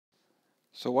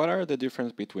So what are the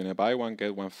difference between a buy one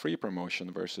get one free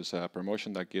promotion versus a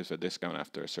promotion that gives a discount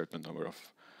after a certain number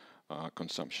of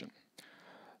consumption?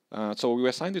 So we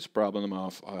assigned this problem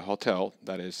of a hotel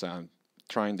that is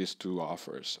trying these two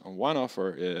offers. On one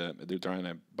offer, they're trying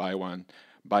to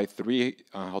buy three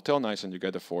hotel nights and you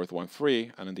get the fourth one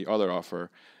free. And in the other offer,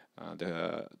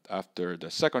 after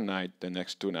the second night, the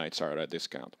next two nights are at a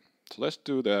discount. So let's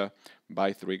do the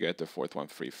buy three, get the fourth one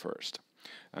free first.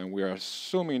 And we are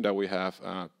assuming that we have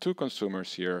two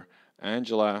consumers here,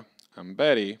 Angela and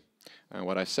Betty. And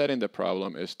what I said in the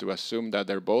problem is to assume that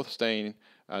they're both staying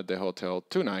at the hotel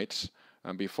two nights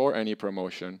before any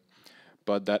promotion,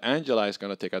 but that Angela is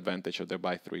going to take advantage of the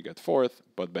buy three, get fourth,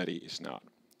 but Betty is not.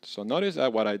 So notice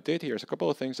that what I did here is a couple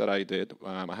of things that I did.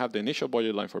 I have the initial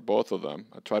budget line for both of them.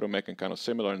 I try to make them kind of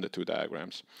similar in the two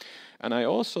diagrams. And I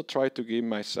also try to give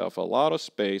myself a lot of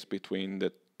space between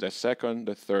the second,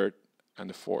 the third, and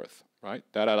the fourth, right?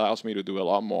 That allows me to do a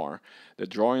lot more. The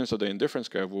drawings of the indifference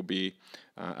curve will be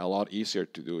a lot easier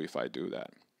to do if I do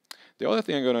that. The other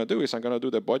thing I'm going to do is I'm going to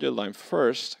do the budget line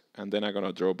first, and then I'm going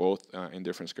to draw both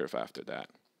indifference curve after that.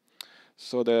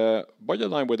 So the budget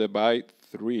line with the buy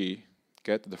three,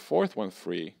 get the fourth one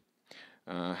free,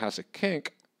 has a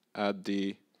kink at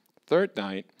the third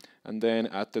night, and then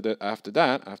after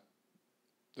that,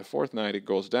 the fourth night, it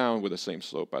goes down with the same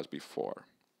slope as before.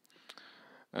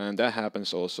 And that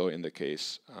happens also in the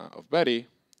case of Betty.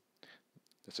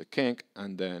 There's a kink,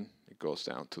 and then it goes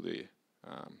down to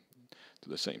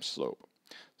the same slope.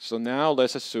 So now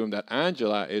let's assume that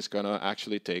Angela is going to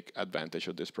actually take advantage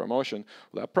of this promotion.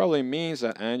 Well, that probably means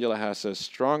that Angela has a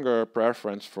stronger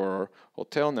preference for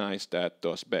hotel nights than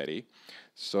does Betty.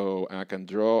 So I can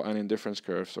draw an indifference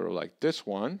curve sort of like this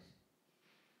one.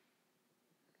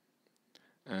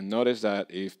 And notice that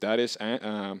if that is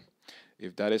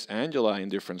Angela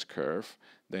indifference curve,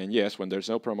 then yes, when there's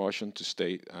no promotion to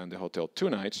stay in the hotel two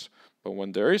nights, but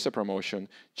when there is a promotion,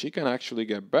 she can actually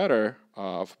get better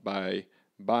off by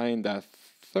buying that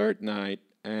third night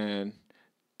and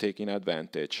taking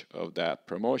advantage of that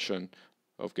promotion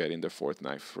of getting the fourth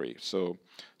night free. So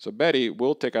Betty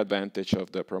will take advantage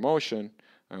of the promotion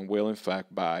and will in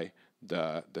fact buy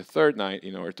the third night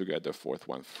in order to get the fourth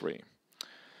one free.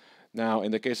 Now,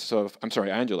 in the case of,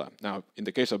 Angela. Now, in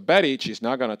the case of Betty, she's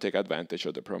not going to take advantage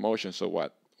of the promotion. So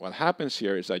what happens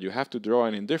here is that you have to draw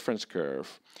an indifference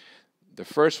curve. The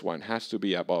first one has to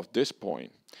be above this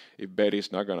point if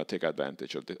Betty's not going to take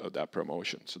advantage of that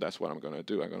promotion. So that's what I'm going to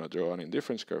do. I'm going to draw an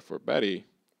indifference curve for Betty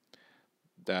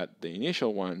that the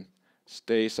initial one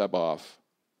stays above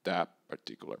that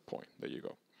particular point. There you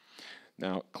go.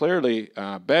 Now, clearly,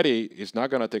 Betty is not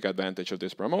going to take advantage of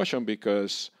this promotion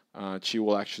because she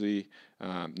will actually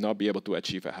not be able to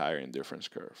achieve a higher indifference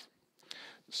curve.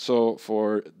 So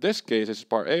for this case, this is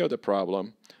part A of the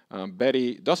problem.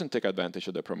 Betty doesn't take advantage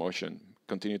of the promotion,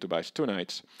 continue to buy two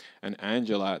nights, and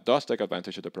Angela does take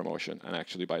advantage of the promotion and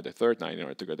actually buy the third night in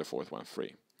order to get the fourth one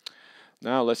free.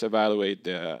 Now let's evaluate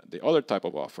the other type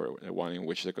of offer, the one in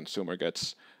which the consumer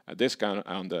gets a discount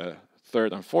on the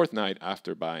third and fourth night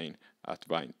after buying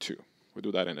two. We'll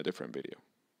do that in a different video.